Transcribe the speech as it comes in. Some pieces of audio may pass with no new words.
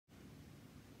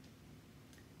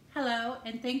Hello,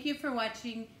 and thank you for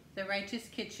watching The Righteous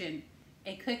Kitchen,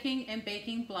 a cooking and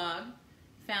baking blog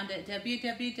found at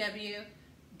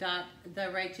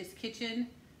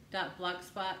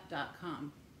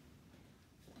www.therighteouskitchen.blogspot.com.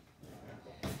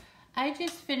 I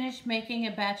just finished making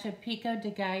a batch of pico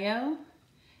de gallo,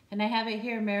 and I have it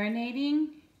here marinating.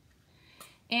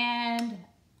 And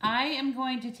I am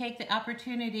going to take the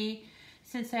opportunity,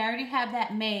 since I already have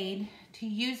that made, to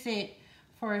use it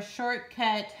for a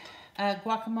shortcut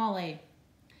guacamole.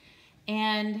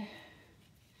 And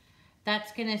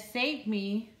that's gonna save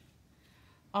me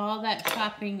all that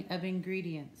chopping of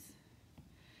ingredients.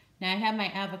 Now I have my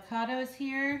avocados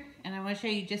here, and I want to show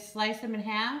you, just slice them in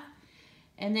half,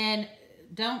 and then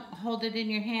don't hold it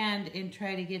in your hand and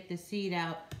try to get the seed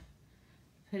out.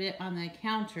 Put it on the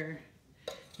counter,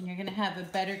 and you're gonna have a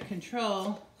better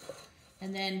control,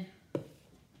 and then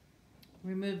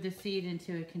remove the seed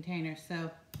into a container.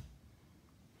 So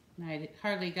I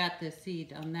hardly got the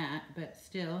seed on that, but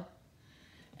still.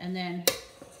 And then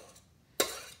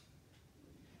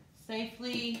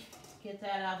safely get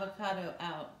that avocado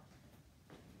out.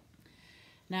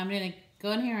 Now I'm gonna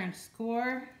go in here and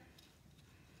score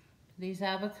these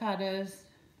avocados.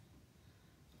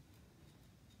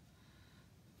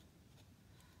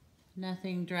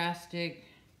 Nothing drastic.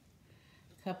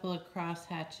 A couple of cross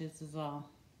hatches is all.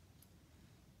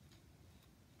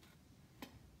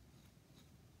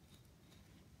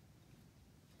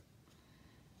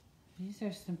 These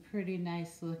are some pretty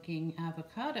nice looking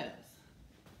avocados.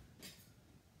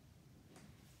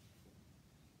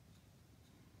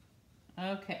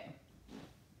 Okay.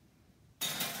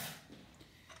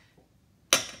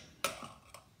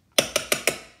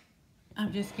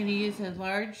 I'm just going to use a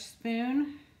large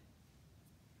spoon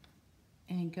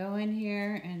and go in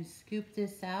here and scoop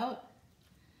this out.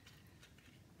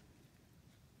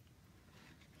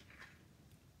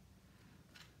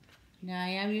 Now I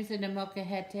am using a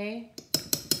molcajete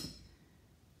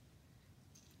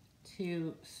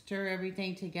to stir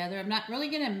everything together. I'm not really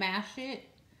going to mash it.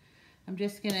 I'm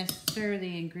just going to stir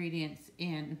the ingredients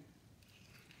in.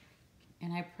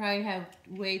 And I probably have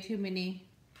way too many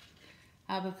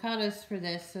avocados for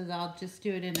this, so I'll just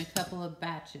do it in a couple of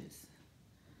batches.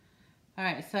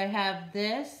 Alright, so I have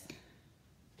this.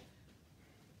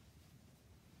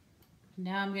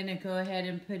 Now I'm going to go ahead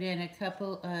and put in a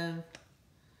couple of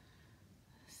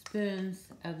spoons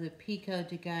of the pico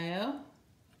de gallo.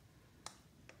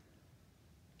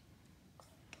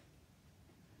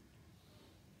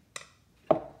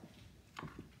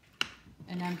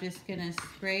 And I'm just going to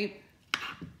scrape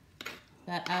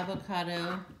that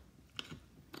avocado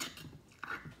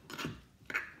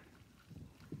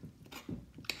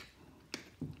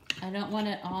I don't want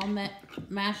it all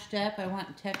mashed up. I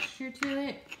want texture to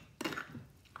it.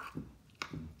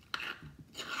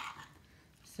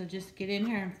 So just get in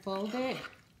here and fold it.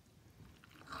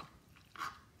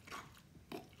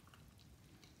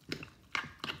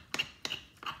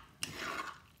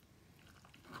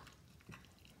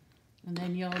 And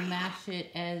then you'll mash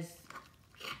it as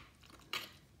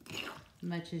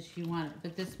much as you want it.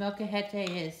 But this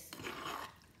molcajete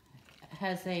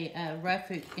has a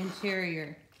rough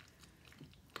interior.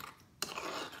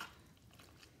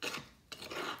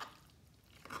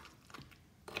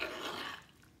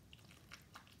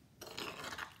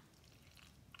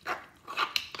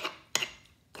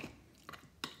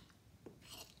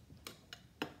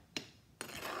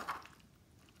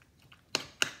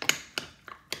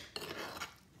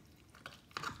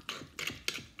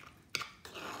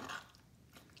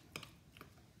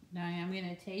 Now I'm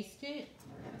going to taste it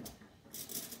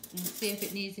and see if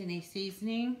it needs any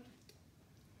seasoning.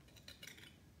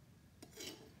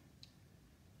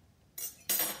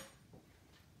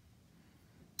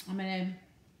 I'm going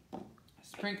to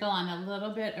sprinkle on a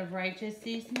little bit of righteous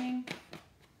seasoning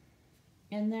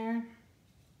in there.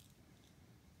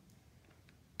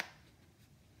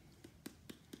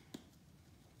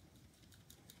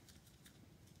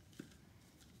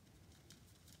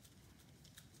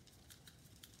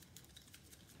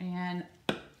 And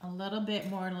a little bit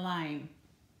more lime.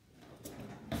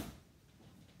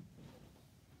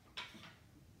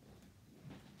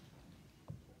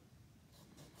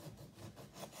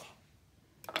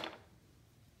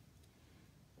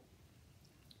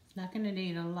 It's not going to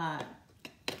need a lot.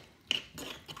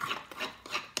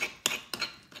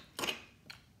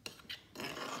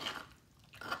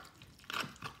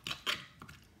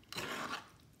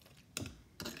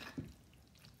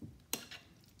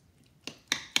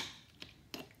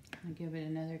 I'll give it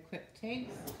another quick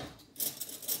taste.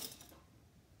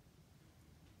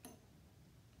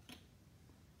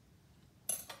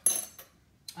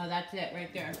 Oh, that's it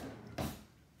right there.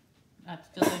 That's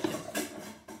delicious.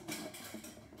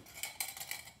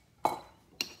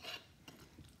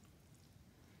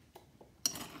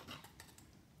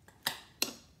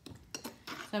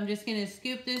 So I'm just going to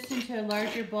scoop this into a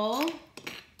larger bowl,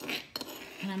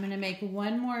 and I'm going to make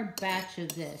one more batch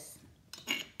of this.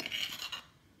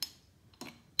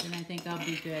 And I think I'll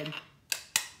be good.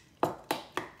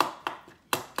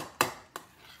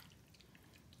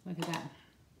 Look at that.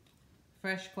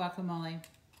 Fresh guacamole.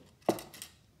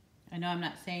 I know I'm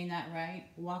not saying that right.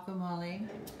 Guacamole.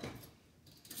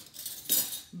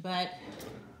 But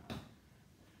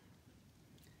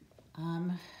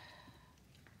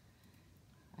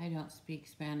I don't speak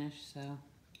Spanish, so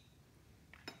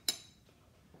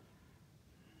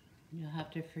you'll have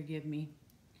to forgive me.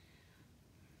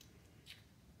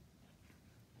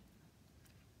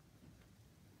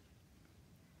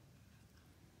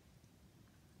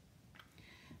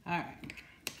 All right,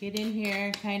 get in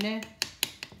here, kind of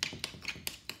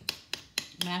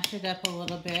mash it up a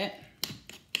little bit.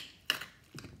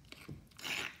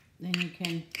 Then you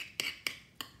can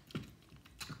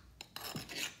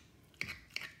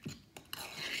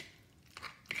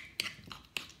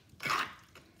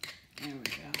there we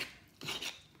go.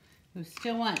 We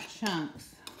still want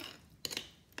chunks.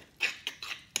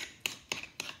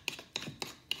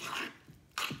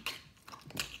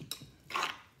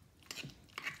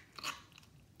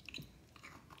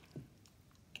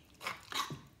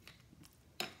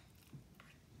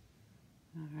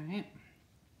 All right,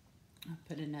 I'll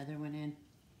put another one in.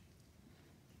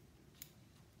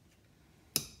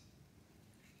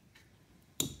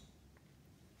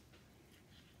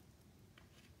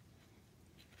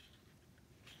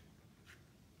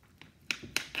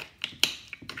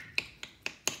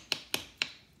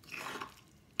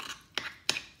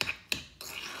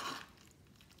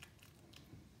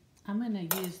 I'm going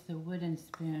to use the wooden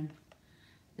spoon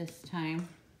this time.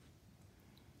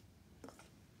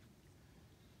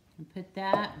 And put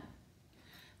that,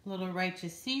 a little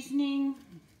righteous seasoning,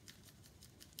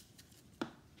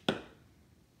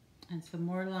 and some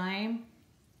more lime.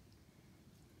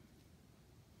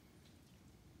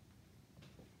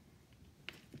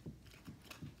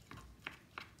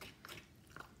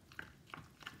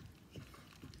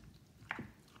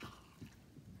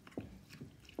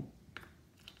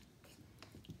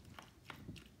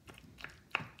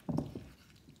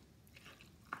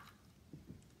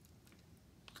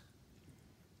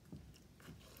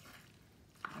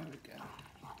 There we go.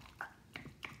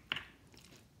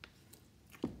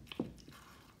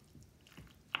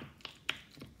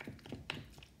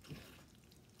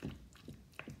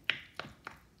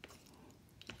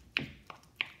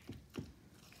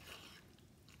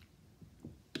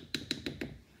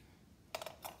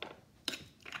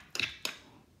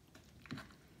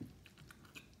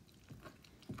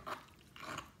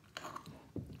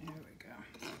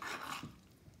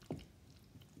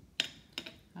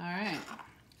 All right,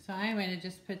 so I'm going to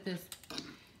just put this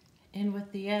in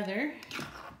with the other,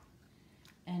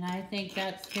 and I think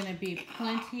that's going to be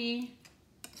plenty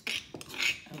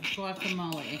of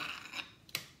guacamole.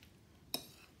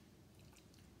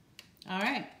 All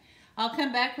right, I'll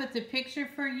come back with the picture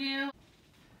for you.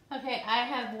 Okay, I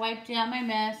have wiped down my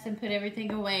mess and put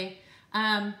everything away.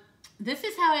 This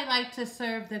is how I like to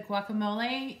serve the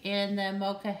guacamole in the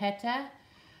molcajete.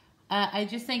 I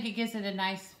just think it gives it a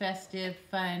nice, festive,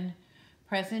 fun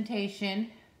presentation.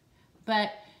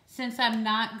 But since I'm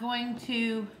not going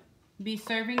to be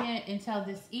serving it until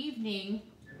this evening,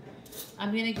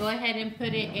 I'm going to go ahead and put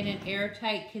it in an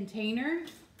airtight container.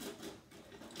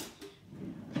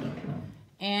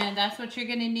 And that's what you're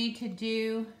going to need to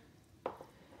do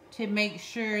to make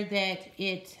sure that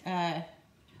it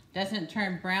doesn't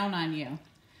turn brown on you.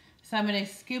 So I'm going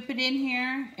to scoop it in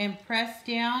here and press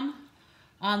down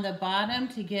on the bottom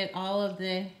to get all of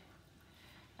the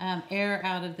air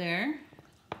out of there.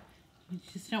 You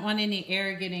just don't want any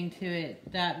air getting to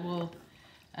it. That will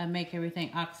make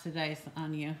everything oxidize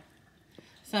on you.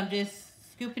 So I'm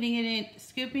just scooping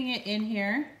it in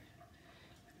here.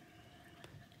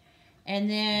 And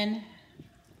then,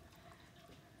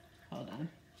 hold on.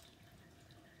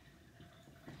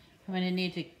 I'm going to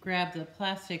need to grab the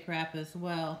plastic wrap as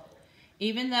well.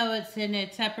 Even though it's in a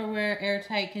Tupperware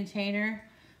airtight container,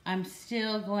 I'm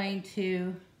still going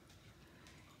to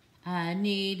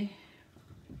need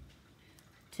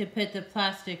to put the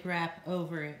plastic wrap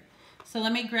over it. So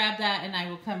let me grab that and I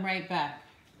will come right back.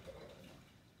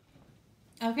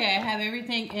 Okay, I have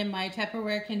everything in my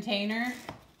Tupperware container,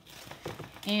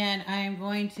 and I'm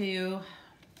going to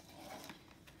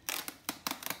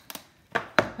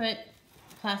put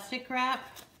plastic wrap.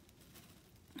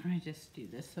 Let me just do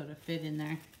this so it'll fit in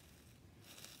there.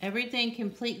 everything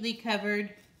completely covered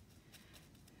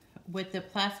with the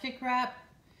plastic wrap,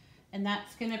 and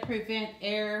that's going to prevent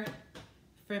air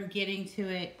from getting to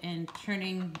it and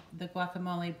turning the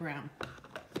guacamole brown.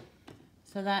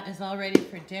 So that is all ready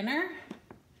for dinner,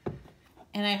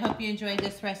 and I hope you enjoyed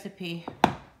this recipe.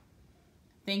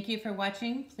 Thank you for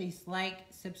watching. Please like,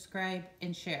 subscribe,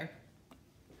 and share.